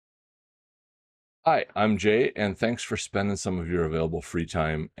Hi, I'm Jay, and thanks for spending some of your available free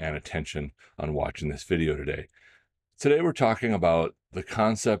time and attention on watching this video today. Today, we're talking about the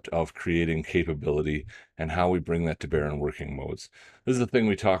concept of creating capability and how we bring that to bear in working modes. This is a thing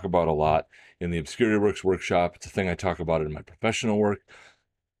we talk about a lot in the Obscurity Works workshop. It's a thing I talk about in my professional work,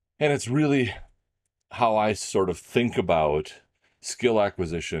 and it's really how I sort of think about skill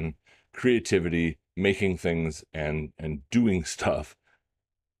acquisition, creativity, making things, and doing stuff,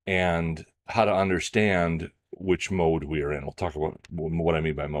 and how to understand which mode we are in. We'll talk about what I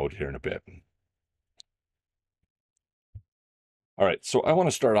mean by mode here in a bit. All right, so I want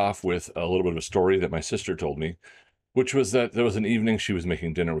to start off with a little bit of a story that my sister told me, which was that there was an evening she was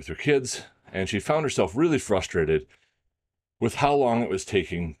making dinner with her kids, and she found herself really frustrated with how long it was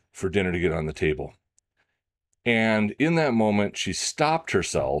taking for dinner to get on the table. And in that moment, she stopped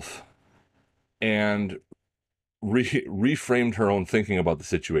herself and reframed her own thinking about the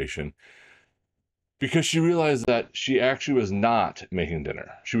situation, because she realized that she actually was not making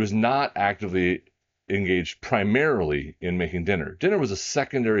dinner. She was not actively engaged primarily in making dinner. Dinner was a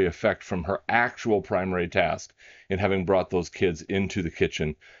secondary effect from her actual primary task in having brought those kids into the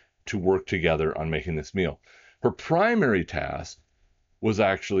kitchen to work together on making this meal. Her primary task was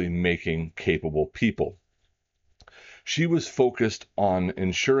actually making capable people. She was focused on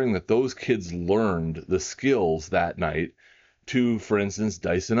ensuring that those kids learned the skills that night to, for instance,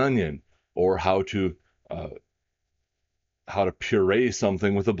 dice an onion, or uh, how to puree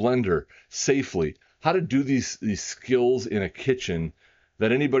something with a blender safely, how to do these skills in a kitchen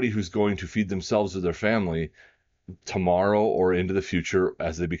that anybody who's going to feed themselves or their family tomorrow or into the future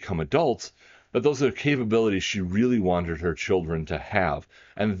as they become adults, that those are capabilities she really wanted her children to have.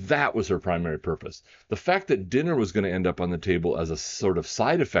 And that was her primary purpose. The fact that dinner was going to end up on the table as a sort of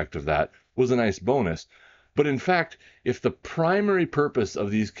side effect of that was a nice bonus. But in fact, if the primary purpose of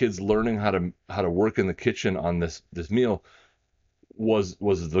these kids learning how to work in the kitchen on this meal was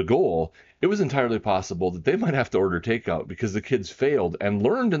the goal, it was entirely possible that they might have to order takeout because the kids failed and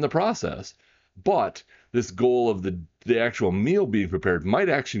learned in the process. But this goal of the actual meal being prepared might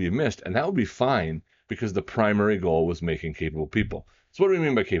actually be missed, and that would be fine because the primary goal was making capable people. So what do we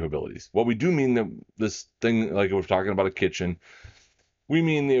mean by capabilities? Well, we do mean that this thing, like we're talking about a kitchen, we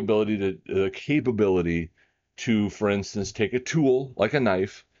mean the capability to, for instance, take a tool like a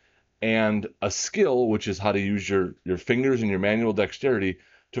knife and a skill, which is how to use your fingers and your manual dexterity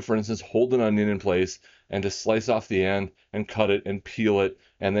to, for instance, hold an onion in place and to slice off the end and cut it and peel it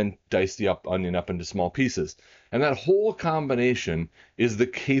and then dice the onion up into small pieces. And that whole combination is the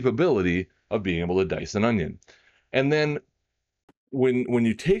capability of being able to dice an onion. And then when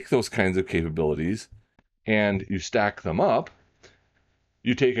you take those kinds of capabilities and you stack them up,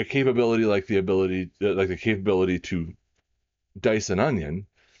 you take a capability like the capability to dice an onion,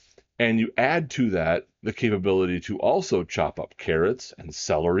 and you add to that the capability to also chop up carrots and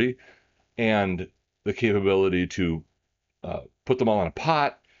celery, and the capability to put them all in a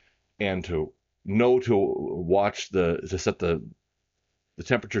pot, and to know to to set the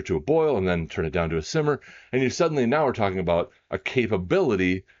temperature to a boil and then turn it down to a simmer. And you suddenly now are talking about a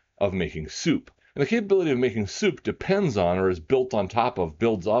capability of making soup. And the capability of making soup depends on, or is built on top of,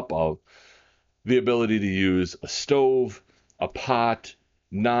 builds up of, the ability to use a stove, a pot,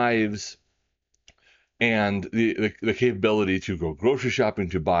 knives, and the capability to go grocery shopping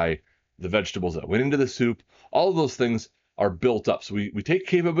to buy the vegetables that went into the soup. All of those things are built up. So we take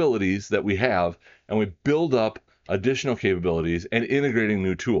capabilities that we have and we build up additional capabilities and integrating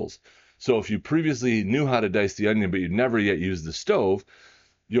new tools. So if you previously knew how to dice the onion, but you'd never yet used the stove,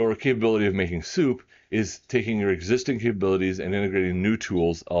 your capability of making soup is taking your existing capabilities and integrating new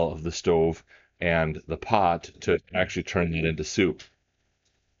tools of the stove and the pot to actually turn that into soup.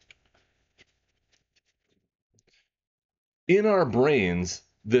 In our brains,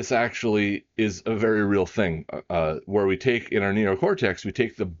 this actually is a very real thing, where we take in our neocortex, we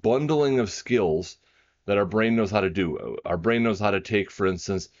take the bundling of skills that our brain knows how to do. Our brain knows how to take, for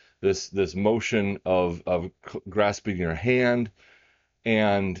instance, this motion of grasping your hand,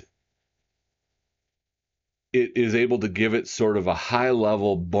 and it is able to give it sort of a high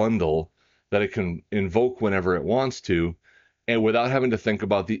level bundle that it can invoke whenever it wants to, and without having to think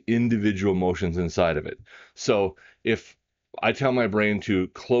about the individual motions inside of it. So if I tell my brain to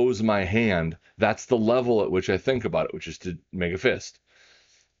close my hand, that's the level at which I think about it, which is to make a fist.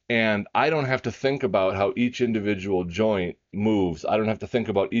 And I don't have to think about how each individual joint moves. I don't have to think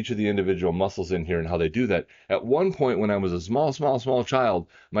about each of the individual muscles in here and how they do that. At one point, when I was a small child,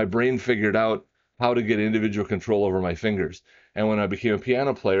 my brain figured out how to get individual control over my fingers. And when I became a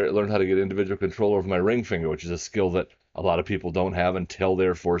piano player, it learned how to get individual control over my ring finger, which is a skill that a lot of people don't have until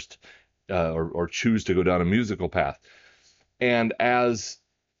they're forced or choose to go down a musical path. And as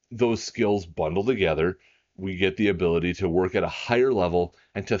those skills bundle together, we get the ability to work at a higher level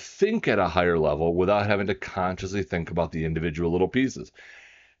and to think at a higher level without having to consciously think about the individual little pieces.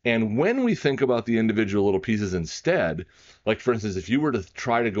 And when we think about the individual little pieces instead, like for instance, if you were to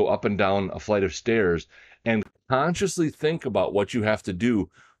try to go up and down a flight of stairs and consciously think about what you have to do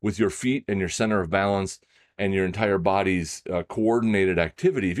with your feet and your center of balance and your entire body's coordinated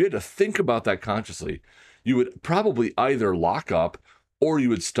activity, if you had to think about that consciously, you would probably either lock up or you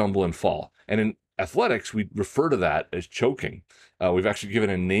would stumble and fall. And in athletics, we refer to that as choking. We've actually given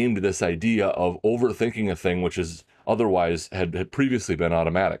a name to this idea of overthinking a thing, which is otherwise had previously been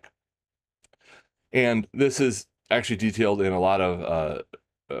automatic. And this is actually detailed in a lot of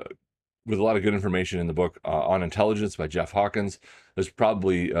with a lot of good information in the book on intelligence by Jeff Hawkins. There's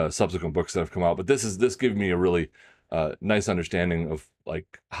probably subsequent books that have come out, but this gave me a really nice understanding of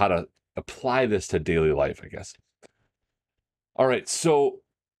like how to apply this to daily life, I guess. All right, so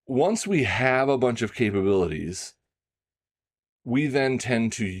once we have a bunch of capabilities, we then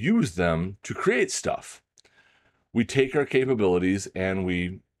tend to use them to create stuff. We take our capabilities and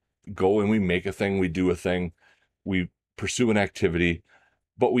we go and we make a thing, we do a thing, we pursue an activity,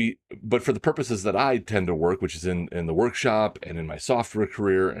 but for the purposes that I tend to work, which is in the workshop and in my software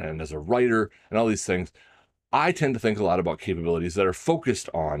career and as a writer and all these things, I tend to think a lot about capabilities that are focused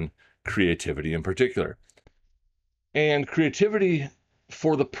on creativity in particular. And creativity,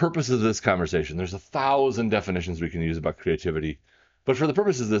 for the purposes of this conversation, there's 1,000 definitions we can use about creativity. But for the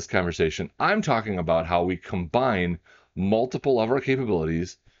purposes of this conversation, I'm talking about how we combine multiple of our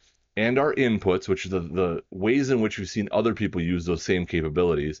capabilities and our inputs, which are the ways in which we've seen other people use those same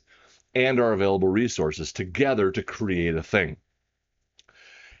capabilities, and our available resources together to create a thing.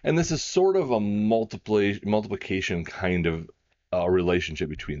 And this is sort of a multiplication kind of relationship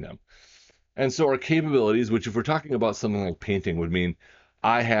between them. And so our capabilities, which if we're talking about something like painting, would mean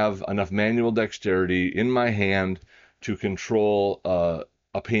I have enough manual dexterity in my hand to control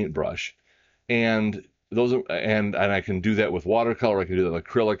a paintbrush, and and I can do that with watercolor, I can do that with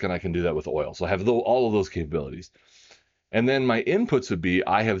acrylic, and I can do that with oil. So I have all of those capabilities. And then my inputs would be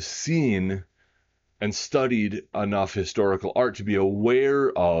I have seen and studied enough historical art to be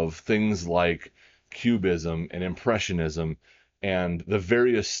aware of things like cubism and impressionism and the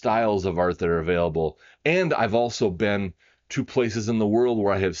various styles of art that are available. And I've also been to places in the world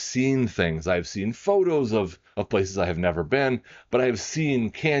where I have seen things. I've seen photos of places I have never been, but I have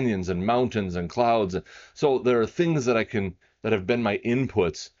seen canyons and mountains and clouds. So there are things that have been my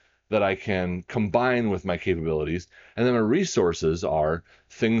inputs that I can combine with my capabilities. And then my resources are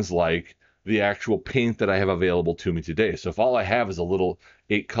things like the actual paint that I have available to me today. So if all I have is a little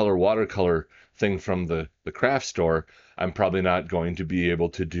 8-color watercolor thing from the craft store, I'm probably not going to be able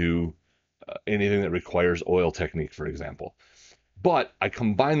to do anything that requires oil technique, for example. But I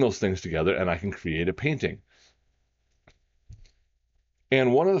combine those things together and I can create a painting.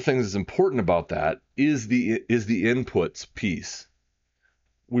 And one of the things that's important about that is the inputs piece.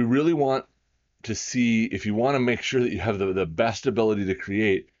 We really want to see, if you want to make sure that you have the best ability to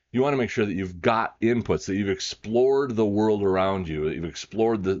create, you want to make sure that you've got inputs, that you've explored the world around you, that you've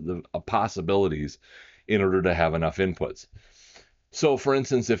explored the possibilities in order to have enough inputs. So for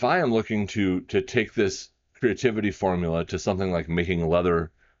instance, if I am looking to take this creativity formula to something like making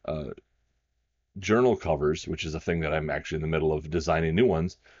leather journal covers, which is a thing that I'm actually in the middle of designing new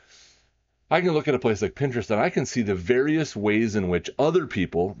ones, I can look at a place like Pinterest and I can see the various ways in which other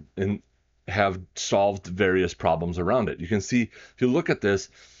people have solved various problems around it. You can see, if you look at this,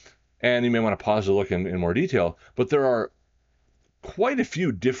 and you may want to pause to look in more detail, but there are quite a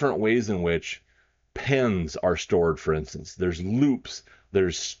few different ways in which pens are stored, for instance. There's loops,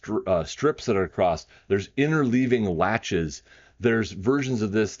 there's strips that are across, there's interleaving latches, there's versions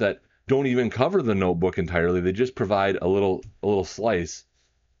of this that don't even cover the notebook entirely. They just provide a little slice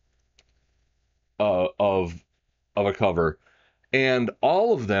of a cover, and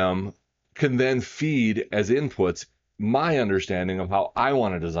all of them can then feed as inputs my understanding of how I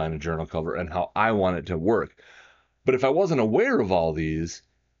want to design a journal cover and how I want it to work. But if I wasn't aware of all these,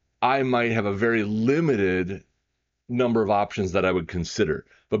 I might have a very limited number of options that I would consider.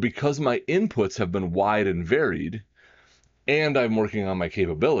 But because my inputs have been wide and varied, and I'm working on my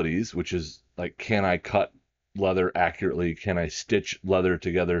capabilities, which is like, can I cut leather accurately? Can I stitch leather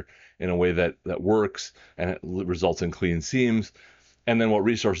together in a way that works and it results in clean seams? And then what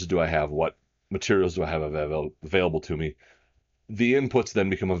resources do I have? What materials do I have available to me? The inputs then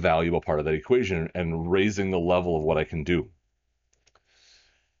become a valuable part of that equation and raising the level of what I can do.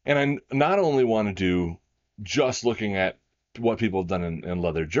 And I not only want to do just looking at what people have done in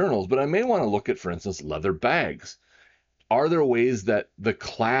leather journals, but I may want to look at, for instance, leather bags. Are there ways that the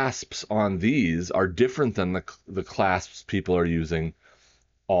clasps on these are different than the clasps people are using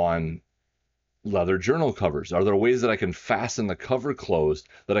on leather journal covers? Are there ways that I can fasten the cover closed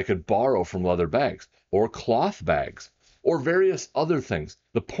that I could borrow from leather bags or cloth bags or various other things?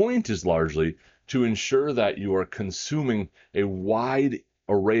 The point is largely to ensure that you are consuming a wide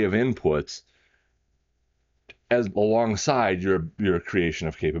array of inputs as alongside your creation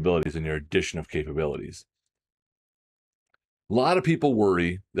of capabilities and your addition of capabilities. A lot of people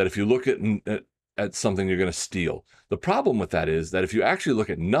worry that if you look at something, you're going to steal. The problem with that is that if you actually look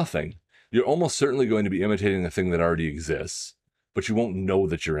at nothing, you're almost certainly going to be imitating a thing that already exists, but you won't know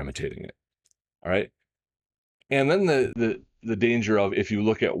that you're imitating it. All right. And then the danger of, if you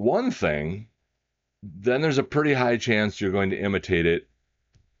look at one thing, then there's a pretty high chance you're going to imitate it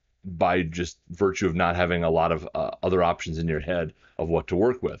by just virtue of not having a lot of other options in your head of what to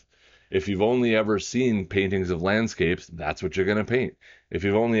work with. If you've only ever seen paintings of landscapes, that's what you're going to paint. If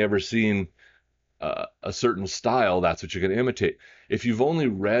you've only ever seen a certain style, that's what you're going to imitate. If you've only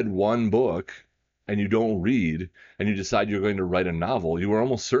read one book and you don't read and you decide you're going to write a novel, you are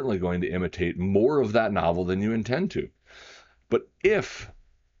almost certainly going to imitate more of that novel than you intend to. But if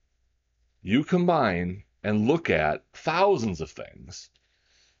you combine and look at thousands of things,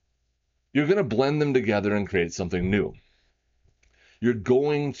 you're going to blend them together and create something new. You're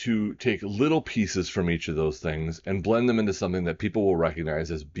going to take little pieces from each of those things and blend them into something that people will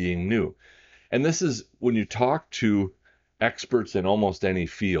recognize as being new. And this is when you talk to experts in almost any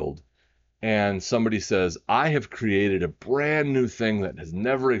field and somebody says, I have created a brand new thing that has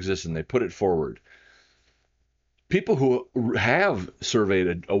never existed, and they put it forward. People who have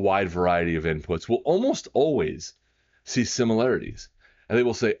surveyed a wide variety of inputs will almost always see similarities. And they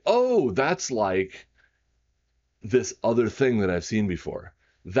will say, oh, that's like this other thing that I've seen before.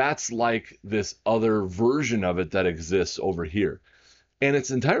 That's like this other version of it that exists over here. And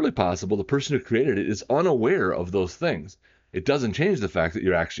it's entirely possible the person who created it is unaware of those things. It doesn't change the fact that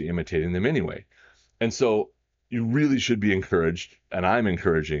you're actually imitating them anyway. And so you really should be encouraged, and I'm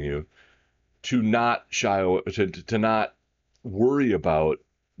encouraging you, to not shy away, to not worry about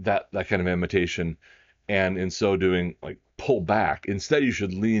that kind of imitation, and in so doing, like, pull back. Instead, you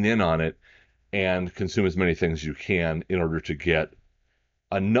should lean in on it and consume as many things as you can in order to get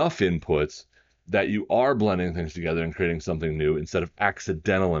enough inputs that you are blending things together and creating something new instead of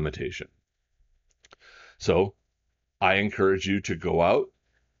accidental imitation. So I encourage you to go out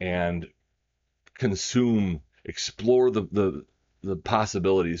and consume, explore the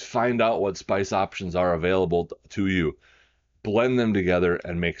possibilities, find out what spice options are available to you, blend them together,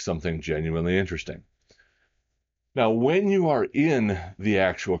 and make something genuinely interesting. Now, when you are in the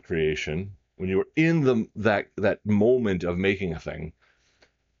actual creation, when you're in that moment of making a thing,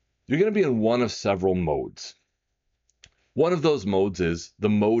 you're going to be in one of several modes. One of those modes is the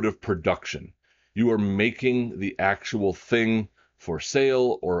mode of production. You are making the actual thing for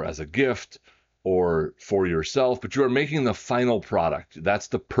sale or as a gift or for yourself, but you are making the final product. That's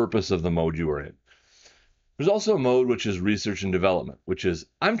the purpose of the mode you are in. There's also a mode which is research and development, which is,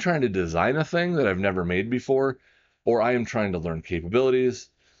 I'm trying to design a thing that I've never made before, or I am trying to learn capabilities.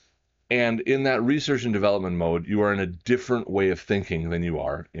 And in that research and development mode, you are in a different way of thinking than you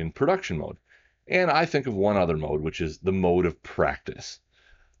are in production mode. And I think of one other mode, which is the mode of practice.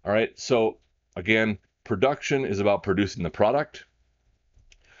 All right. So again, production is about producing the product.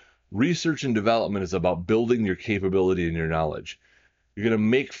 Research and development is about building your capability and your knowledge. You're going to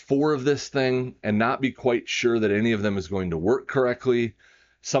make 4 of this thing and not be quite sure that any of them is going to work correctly.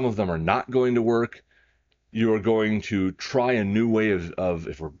 Some of them are not going to work. You are going to try a new way of,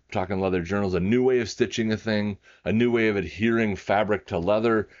 if we're talking leather journals, a new way of stitching a thing, a new way of adhering fabric to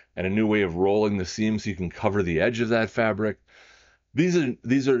leather, and a new way of rolling the seam so you can cover the edge of that fabric. These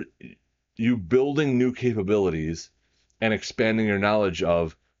are you building new capabilities and expanding your knowledge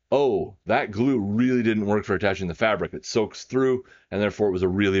of, oh, that glue really didn't work for attaching the fabric. It soaks through, and therefore it was a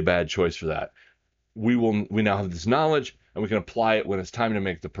really bad choice for that. We now have this knowledge, and we can apply it when it's time to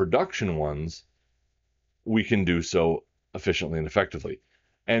make the production ones. We can do so efficiently and effectively.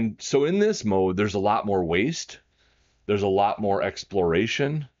 And so in this mode, there's a lot more waste. There's a lot more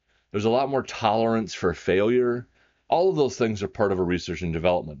exploration. There's a lot more tolerance for failure. All of those things are part of a research and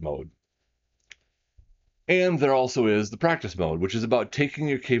development mode. And there also is the practice mode, which is about taking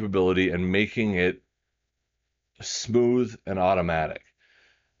your capability and making it smooth and automatic,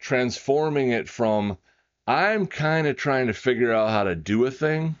 transforming it from, I'm kind of trying to figure out how to do a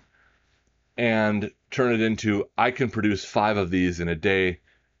thing, and turn it into, I can produce 5 of these in a day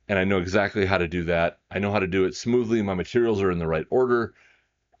and I know exactly how to do that. I know how to do it smoothly. My materials are in the right order.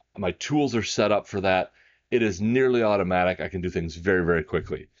 My tools are set up for that. It is nearly automatic. I can do things very, very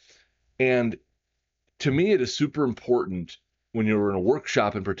quickly. And to me, it is super important when you're in a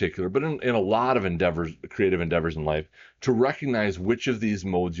workshop in particular, but in a lot of endeavors, creative endeavors in life, to recognize which of these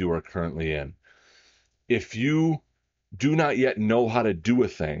modes you are currently in. If you do not yet know how to do a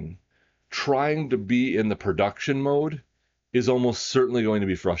thing, trying to be in the production mode is almost certainly going to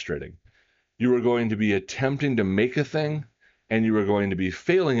be frustrating. You are going to be attempting to make a thing, and you are going to be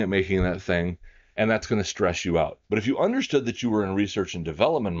failing at making that thing, and that's going to stress you out. But if you understood that you were in research and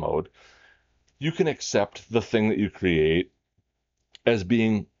development mode, you can accept the thing that you create as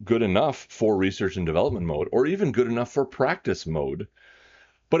being good enough for research and development mode, or even good enough for practice mode,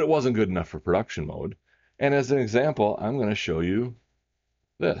 but it wasn't good enough for production mode. And as an example, I'm going to show you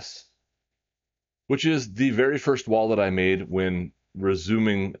this, which is the very first wallet I made when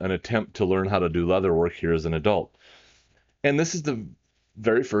resuming an attempt to learn how to do leather work here as an adult. And this is the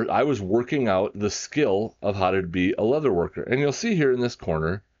very first, I was working out the skill of how to be a leather worker. And you'll see here in this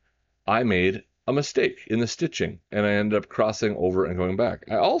corner, I made a mistake in the stitching, and I ended up crossing over and going back.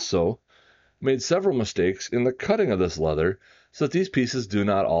 I also made several mistakes in the cutting of this leather so that these pieces do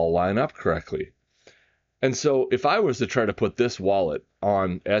not all line up correctly. And so if I was to try to put this wallet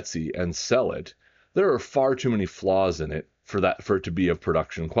on Etsy and sell it, there are far too many flaws in it for it to be of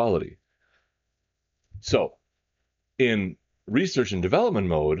production quality. So in research and development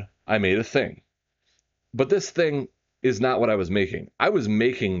mode, I made a thing. But this thing is not what I was making. I was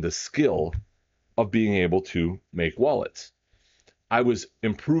making the skill of being able to make wallets. I was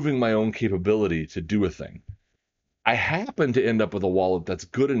improving my own capability to do a thing. I happen to end up with a wallet that's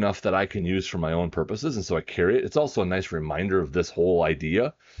good enough that I can use for my own purposes, and so I carry it. It's also a nice reminder of this whole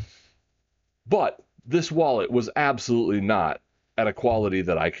idea. But this wallet was absolutely not at a quality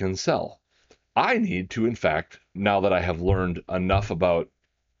that I can sell. I need to, in fact, now that I have learned enough about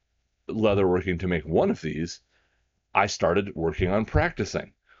leatherworking to make one of these, I started working on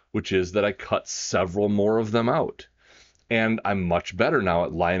practicing, which is that I cut several more of them out. And I'm much better now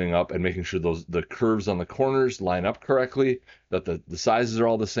at lining up and making sure the curves on the corners line up correctly, that the sizes are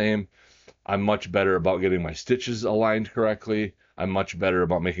all the same. I'm much better about getting my stitches aligned correctly. I'm much better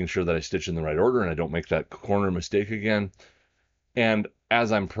about making sure that I stitch in the right order and I don't make that corner mistake again. And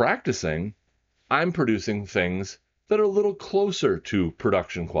as I'm practicing, I'm producing things that are a little closer to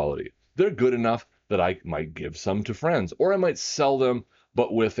production quality. They're good enough that I might give some to friends, or I might sell them,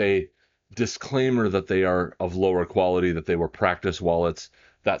 but with a disclaimer that they are of lower quality, that they were practice wallets,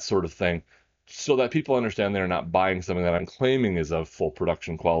 that sort of thing, so that people understand they're not buying something that I'm claiming is of full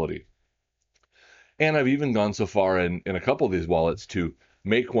production quality. And I've even gone so far in a couple of these wallets to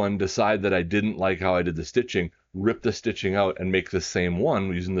make one, decide that I didn't like how I did the stitching, rip the stitching out and make the same one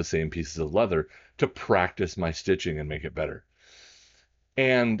using the same pieces of leather to practice my stitching and make it better.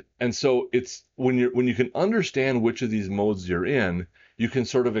 And so it's when you can understand which of these modes you're in, you can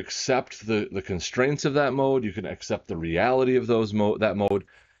sort of accept the constraints of that mode. You can accept the reality of that mode.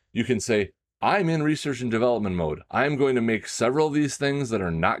 You can say, I'm in research and development mode. I'm going to make several of these things that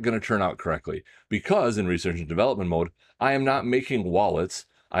are not going to turn out correctly, because in research and development mode, I am not making wallets.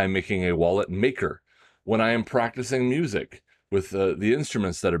 I am making a wallet maker. When I am practicing music with the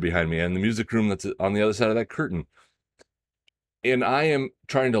instruments that are behind me and the music room that's on the other side of that curtain, and I am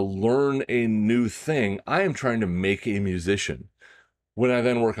trying to learn a new thing, I am trying to make a musician. When I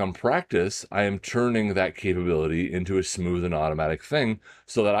then work on practice, I am turning that capability into a smooth and automatic thing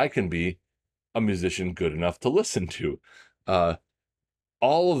so that I can be a musician good enough to listen to.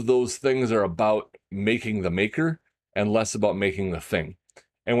 All of those things are about making the maker and less about making the thing.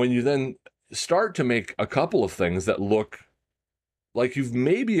 And when you then start to make a couple of things that look like you've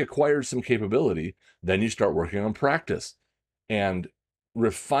maybe acquired some capability, then you start working on practice and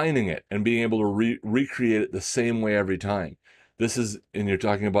refining it and being able to recreate it the same way every time. This is, and you're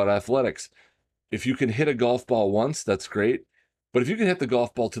talking about athletics. If you can hit a golf ball once, that's great. But if you can hit the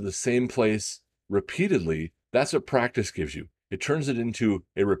golf ball to the same place repeatedly, that's what practice gives you. It turns it into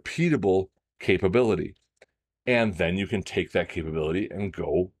a repeatable capability. And then you can take that capability and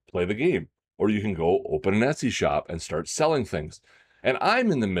go play the game. Or you can go open an Etsy shop and start selling things. And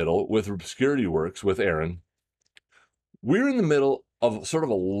I'm in the middle with Obscurity Works with Aaron. We're in the middle of sort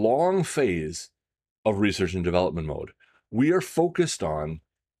of a long phase of research and development mode. We are focused on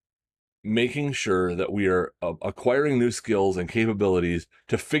making sure that we are acquiring new skills and capabilities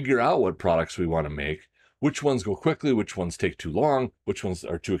to figure out what products we want to make, which ones go quickly, which ones take too long, which ones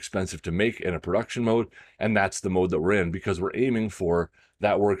are too expensive to make in a production mode. And that's the mode that we're in, because we're aiming for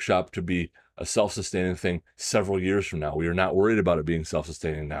that workshop to be a self-sustaining thing several years from now. We are not worried about it being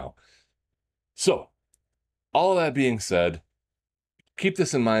self-sustaining now. So, all that being said, keep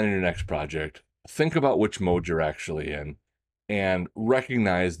this in mind in your next project. Think about which mode you're actually in and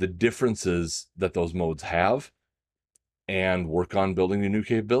recognize the differences that those modes have and work on building your new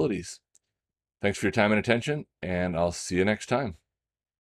capabilities. Thanks for your time and attention, and I'll see you next time.